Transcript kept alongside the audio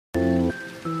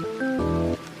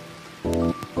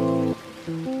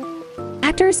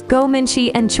Actors Go Min-chi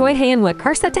and Choi Hyun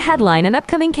are set to headline an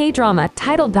upcoming K-drama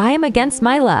titled I Am Against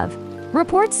My Love.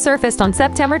 Reports surfaced on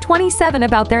September 27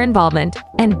 about their involvement,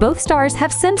 and both stars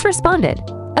have since responded.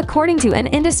 According to an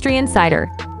industry insider,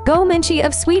 Go Min-chi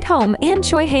of Sweet Home and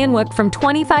Choi Hyun from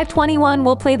 2521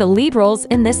 will play the lead roles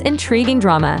in this intriguing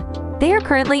drama. They are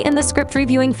currently in the script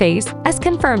reviewing phase, as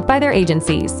confirmed by their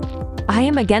agencies. I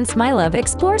Am Against My Love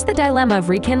explores the dilemma of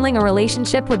rekindling a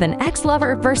relationship with an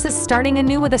ex-lover versus starting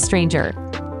anew with a stranger.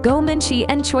 Go Min-chi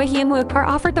and Choi Hyun are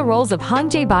offered the roles of Hong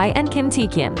Jae-bai and Kim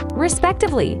Tae-kyun,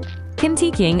 respectively. Kim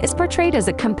Tae-kyun is portrayed as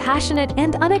a compassionate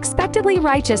and unexpectedly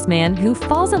righteous man who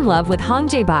falls in love with Hong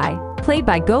Jae-bai, played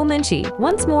by Go Min-chi,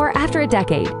 once more after a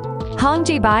decade. Hong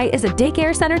Jae-bai is a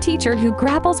daycare center teacher who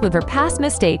grapples with her past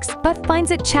mistakes but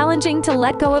finds it challenging to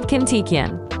let go of Kim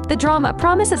Tae-kyun. The drama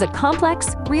promises a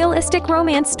complex, realistic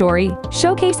romance story,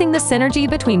 showcasing the synergy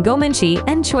between Go Min-chi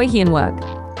and Choi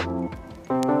Hyun.